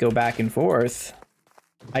I have to go back and forth.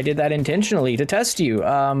 I did that intentionally to test you.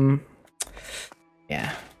 Yeah,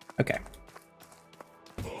 okay.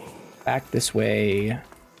 Back this way.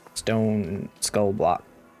 Stone skull block.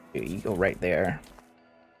 You go right there.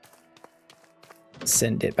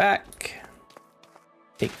 Send it back.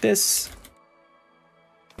 Take this.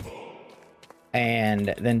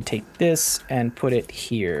 And then take this and put it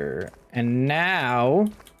here. And now...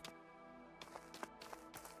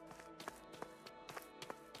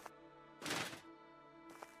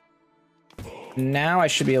 Now I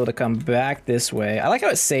should be able to come back this way. I like how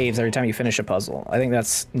it saves every time you finish a puzzle. I think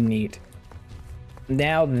that's neat.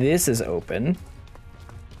 Now this is open.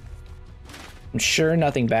 I'm sure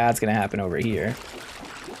nothing bad's gonna happen over here.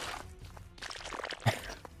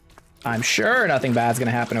 I'm sure nothing bad's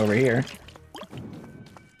gonna happen over here.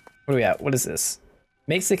 What are we at? What is this?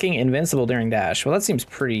 Makes the king invincible during dash. Well, that seems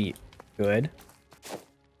pretty good.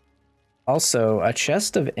 Also, a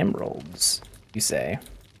chest of emeralds, you say.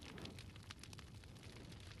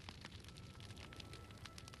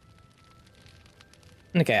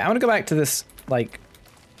 Okay, I'm gonna go back to this, like,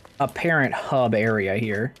 apparent hub area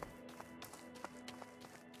here.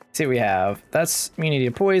 See what we have. That's immunity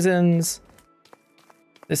to poisons.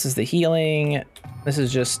 This is the healing. This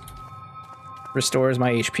is just restores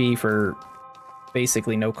my HP for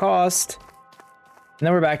basically no cost. And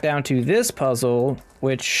then we're back down to this puzzle,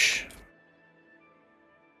 which,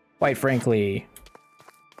 quite frankly,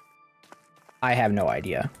 I have no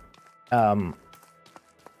idea.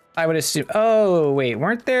 I would assume... Oh, wait.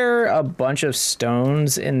 Weren't there a bunch of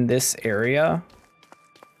stones in this area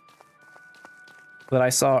that I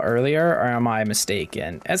saw earlier? Or am I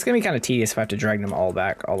mistaken? It's going to be kind of tedious if I have to drag them all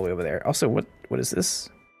back all the way over there. Also, what is this?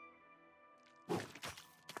 Come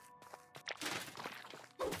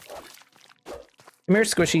here,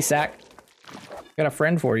 squishy sack. Got a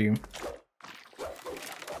friend for you.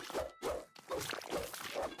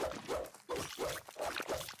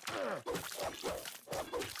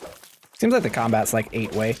 Seems like the combat's like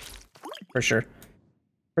 8-way, for sure.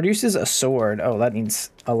 Produces a sword. Oh, that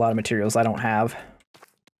needs a lot of materials I don't have.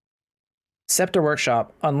 Scepter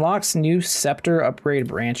Workshop. Unlocks new scepter upgrade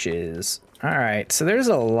branches. Alright, so there's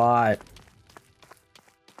a lot.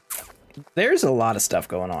 There's a lot of stuff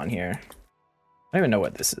going on here. I don't even know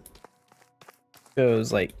what this is.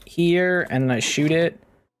 Goes like here, and then I shoot it.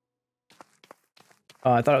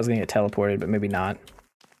 Oh, I thought I was gonna get teleported, but maybe not.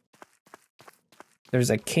 There's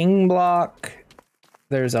a king block.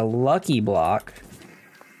 There's a lucky block.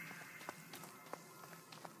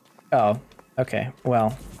 Oh, okay.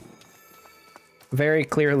 Well, very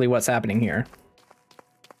clearly what's happening here.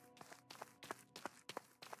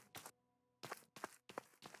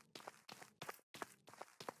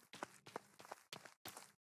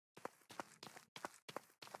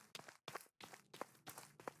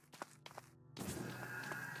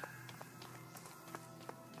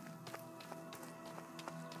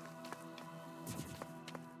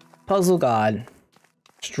 Puzzle God.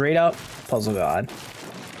 Straight up puzzle God.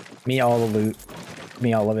 Me all the loot.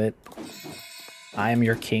 Me all of it. I am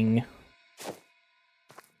your king.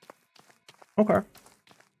 Okay. Well,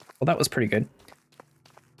 that was pretty good.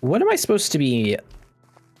 What am I supposed to be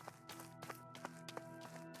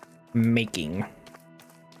making?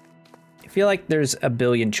 I feel like there's a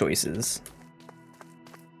billion choices.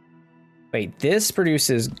 Wait, this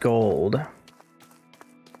produces gold.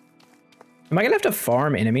 Am I gonna have to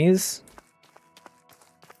farm enemies?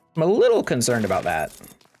 I'm a little concerned about that.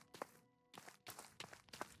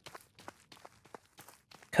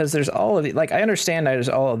 Because there's all of the, like, I understand there's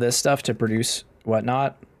all of this stuff to produce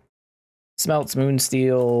whatnot. Smelts moon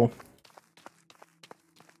steel.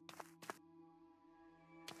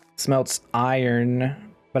 Smelts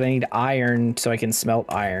iron. But I need iron so I can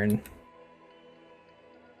smelt iron.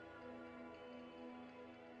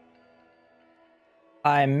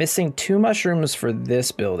 I'm missing 2 mushrooms for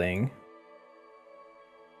this building.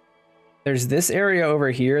 There's this area over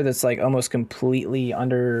here that's like almost completely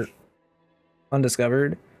undiscovered.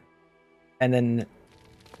 And then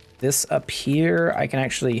this up here I can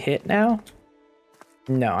actually hit now.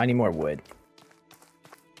 No, I need more wood.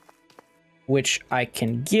 Which I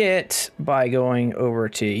can get by going over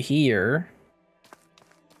to here.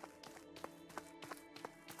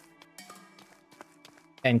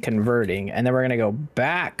 And converting, and then we're gonna go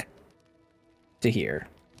back to here.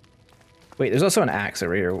 Wait, there's also an axe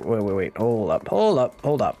over here. Wait, hold up.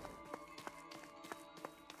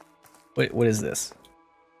 Wait, what is this?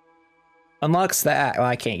 Unlocks the axe. Well,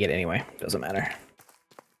 I can't get it anyway. Doesn't matter.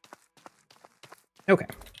 Okay.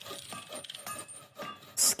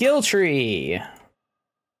 Skill tree.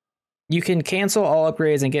 You can cancel all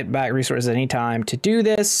upgrades and get back resources at any time. To do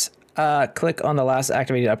this, click on the last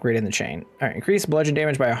activated upgrade in the chain. All right, increase bludgeon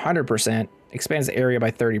damage by 100%, expands the area by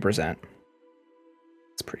 30%.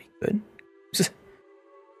 It's pretty good.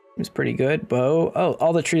 Seems pretty good. Bow. Oh,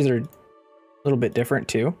 all the trees are a little bit different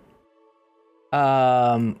too.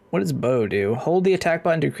 What does bow do? Hold the attack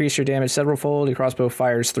button to increase your damage several fold. Your crossbow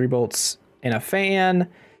fires 3 bolts in a fan.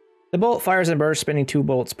 The bolt fires in bursts, spinning 2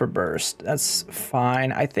 bolts per burst. That's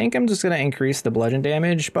fine. I think I'm just gonna increase the bludgeon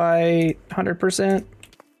damage by 100%.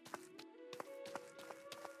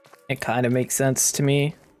 It kind of makes sense to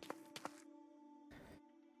me.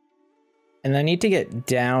 And I need to get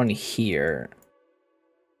down here.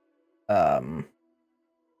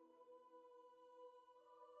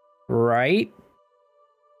 Right?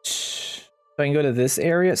 So I can go to this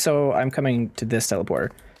area. So I'm coming to this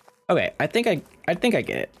teleporter. Okay, I think I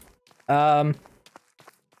get it. Yeah,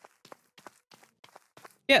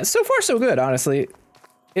 so far so good, honestly.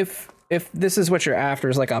 If this is what you're after,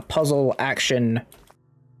 is like a puzzle action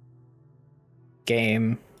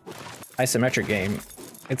game, isometric game,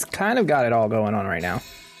 it's kind of got it all going on right now.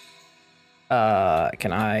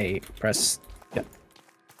 Can I press, yep,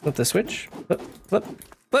 flip the switch, flip.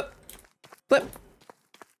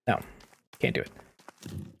 No, can't do it.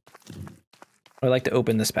 I'd like to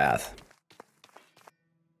open this path.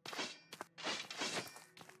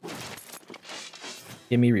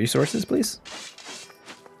 Give me resources, please.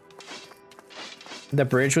 The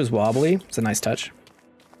bridge was wobbly. It's a nice touch.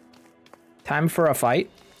 Time for a fight.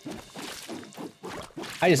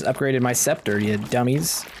 I just upgraded my scepter, you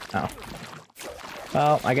dummies. Oh.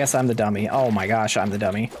 Well, I guess I'm the dummy. Oh my gosh, I'm the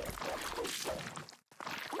dummy.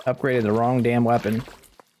 Upgraded the wrong damn weapon.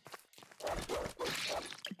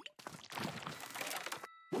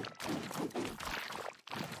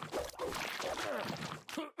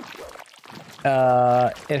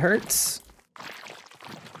 It hurts.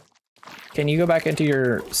 Can you go back into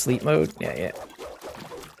your sleep mode? Yeah.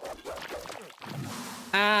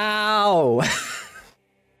 Ow!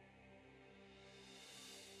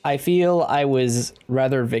 I feel I was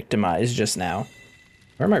rather victimized just now.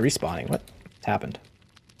 Where am I respawning? What happened?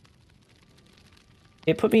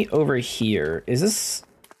 It put me over here. Is this...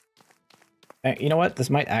 You know what? This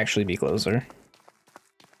might actually be closer.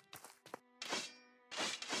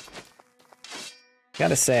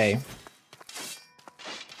 Gotta say,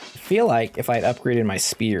 I feel like if I'd upgraded my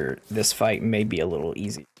spear, this fight may be a little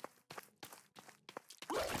easy.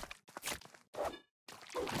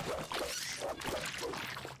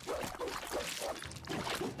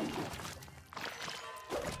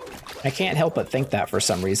 I can't help but think that for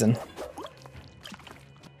some reason.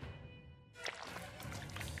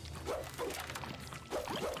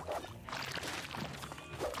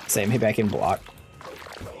 Say, maybe I can block.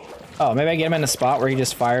 Oh, maybe I get him in a spot where he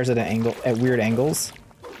just fires at an angle, at weird angles.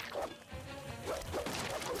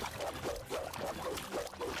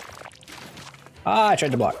 Ah, I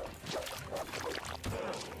tried to block.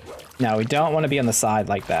 No, we don't want to be on the side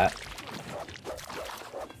like that.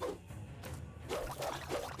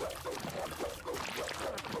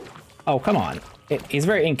 Oh, come on. He's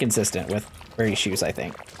very inconsistent with where he shoots, I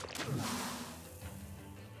think.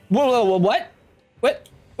 Whoa, what?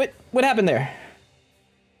 What happened there?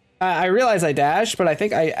 I realized I dashed, but I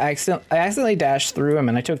think I accidentally dashed through him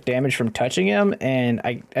and I took damage from touching him, and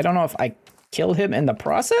I don't know if I killed him in the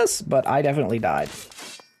process, but I definitely died.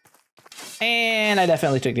 And I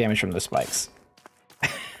definitely took damage from the spikes.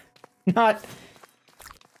 Not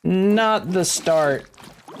the start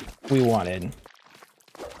we wanted.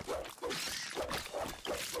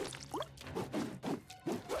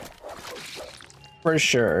 For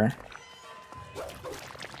sure.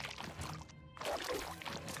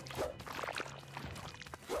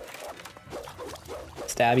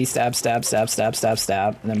 Stabby, stab, stab, stab, stab, stab,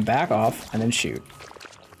 stab, and then back off, and then shoot.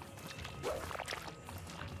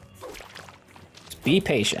 Just be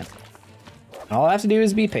patient. All I have to do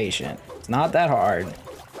is be patient. It's not that hard.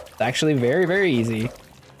 It's actually very, very easy.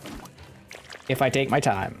 If I take my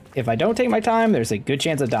time. If I don't take my time, there's a good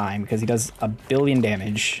chance of dying because he does 1 billion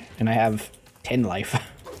damage, and I have 10 life.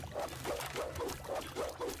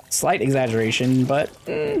 Slight exaggeration, but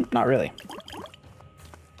not really.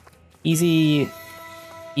 Easy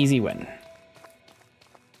win.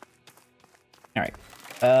 All right.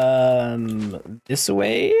 This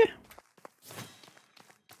way?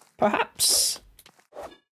 Perhaps.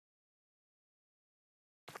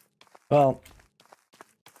 Well,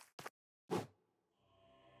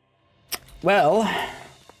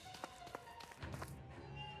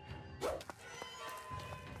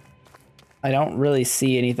 I don't really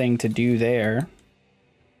see anything to do there.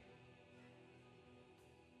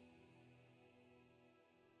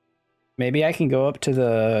 Maybe I can go up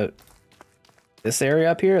to this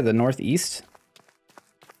area up here, the northeast.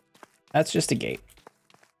 That's just a gate.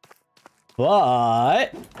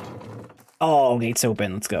 But... oh, gate's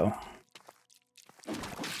open. Let's go.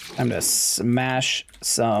 I'm gonna smash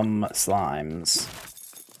some slimes.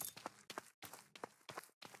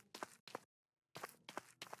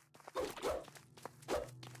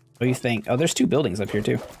 What do you think? Oh, there's 2 buildings up here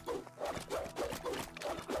too.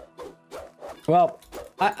 Well,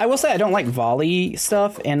 I will say I don't like volley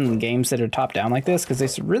stuff in games that are top down like this because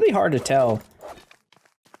it's really hard to tell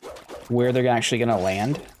where they're actually going to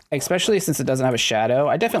land, especially since it doesn't have a shadow.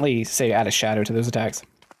 I definitely say add a shadow to those attacks.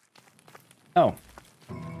 Oh.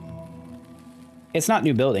 It's not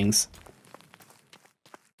new buildings.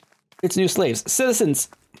 It's new slaves. Citizens.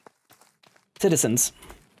 Citizens.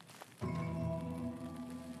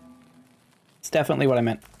 It's definitely what I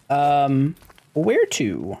meant. Where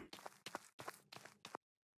to?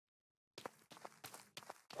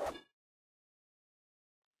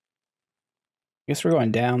 Guess we're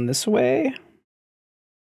going down this way.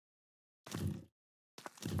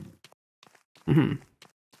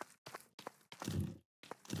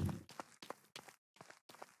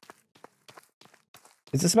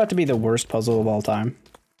 Is this about to be the worst puzzle of all time?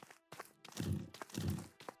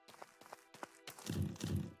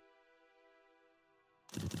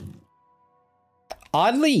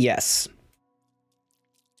 Oddly, yes.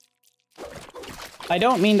 I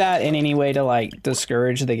don't mean that in any way to like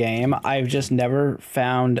discourage the game. I've just never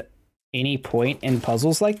found any point in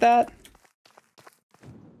puzzles like that.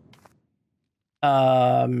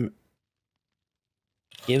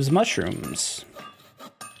 Gives mushrooms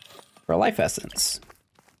for a life essence.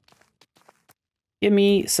 Give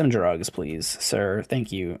me some drugs, please, sir.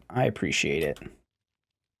 Thank you. I appreciate it.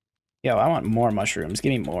 Yo, I want more mushrooms.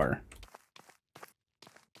 Give me more.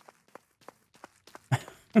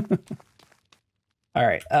 All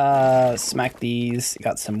right, smack these.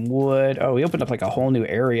 Got some wood. Oh, we opened up like a whole new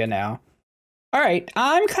area now. All right,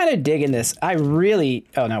 I'm kind of digging this. I really,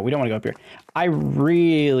 oh no, we don't want to go up here. I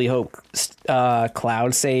really hope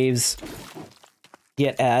cloud saves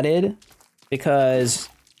get added, because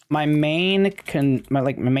my main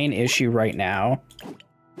issue right now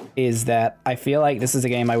is that I feel like this is a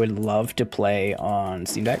game I would love to play on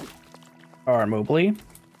Steam Deck or mobily.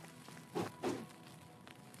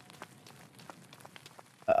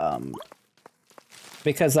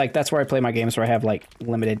 Because like that's where I play my games where I have like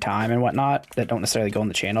limited time and whatnot that don't necessarily go on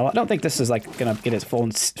the channel. I don't think this is like gonna get its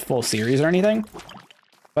full series or anything,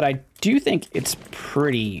 but I do think it's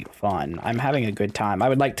pretty fun. I'm having a good time. I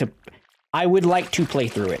would like to play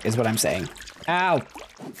through it, is what I'm saying. Ow!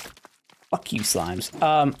 Fuck you, slimes.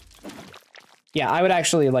 Yeah, I would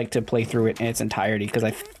actually like to play through it in its entirety, because I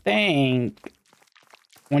think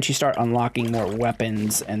once you start unlocking more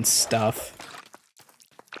weapons and stuff,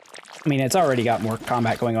 I mean, it's already got more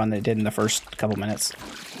combat going on than it did in the first couple minutes.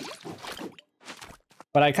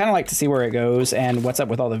 But I kind of like to see where it goes and what's up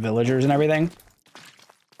with all the villagers and everything.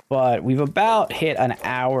 But we've about hit an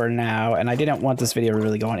hour now, and I didn't want this video to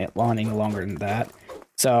really go on any longer than that.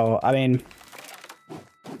 So, I mean,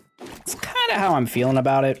 it's kind of how I'm feeling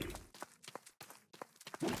about it.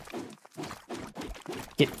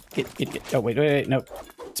 Get. Oh, wait, no.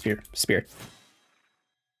 Spear.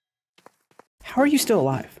 How are you still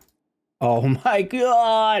alive? Oh my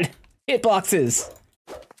god! Hitboxes!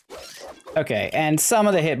 Okay, and some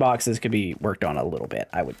of the hitboxes could be worked on a little bit,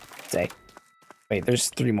 I would say. Wait, there's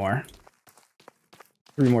 3 more.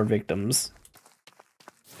 3 more victims.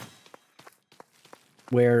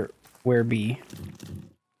 Where be?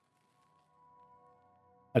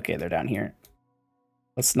 Okay, they're down here.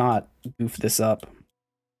 Let's not goof this up.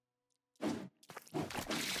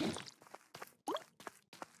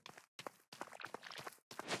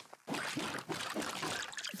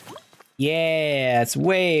 Yeah, it's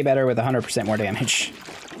way better with 100% more damage.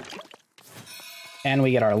 And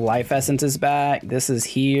we get our life essences back. This is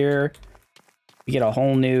here. We get a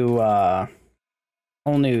whole new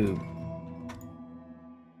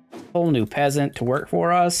peasant to work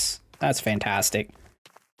for us. That's fantastic.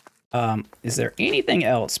 Is there anything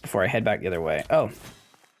else before I head back the other way? Oh,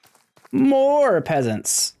 more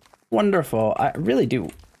peasants. Wonderful. I really do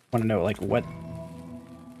want to know, like,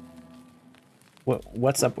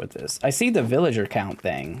 what's up with this? I see the villager count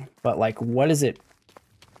thing, but like, what is it?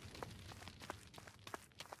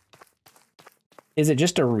 Is it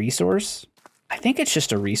just a resource? I think it's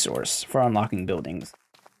just a resource for unlocking buildings,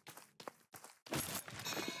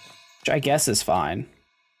 which I guess is fine.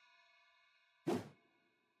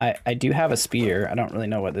 I do have a spear. I don't really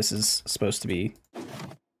know what this is supposed to be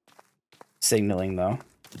signaling, though.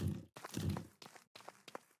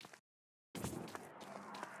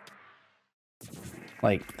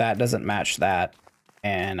 Like, that doesn't match that,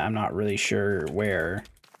 and I'm not really sure where.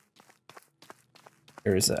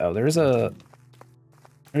 There's a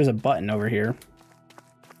button over here.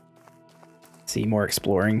 See, more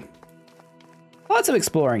exploring. Lots of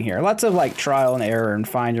exploring here. Lots of like trial and error and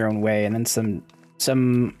find your own way, and then some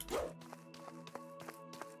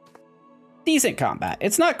decent combat.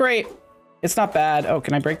 It's not great. It's not bad. Oh,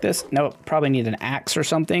 can I break this? No, probably need an axe or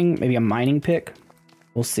something. Maybe a mining pick.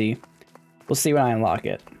 We'll see. We'll see when I unlock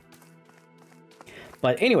it.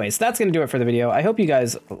 But anyways, that's going to do it for the video. I hope you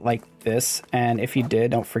guys liked this. And if you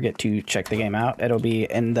did, don't forget to check the game out. It'll be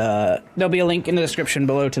in the... There'll be a link in the description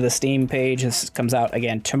below to the Steam page. This comes out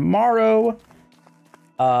again tomorrow.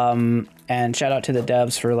 And shout out to the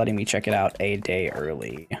devs for letting me check it out a day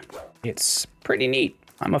early. It's pretty neat.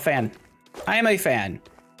 I'm a fan. I am a fan.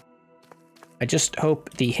 I just hope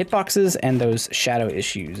the hitboxes and those shadow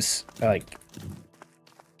issues, like...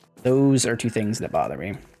 Those are 2 things that bother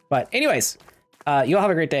me. But anyways, you all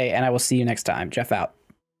have a great day, and I will see you next time. Jeff out.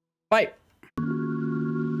 Bye.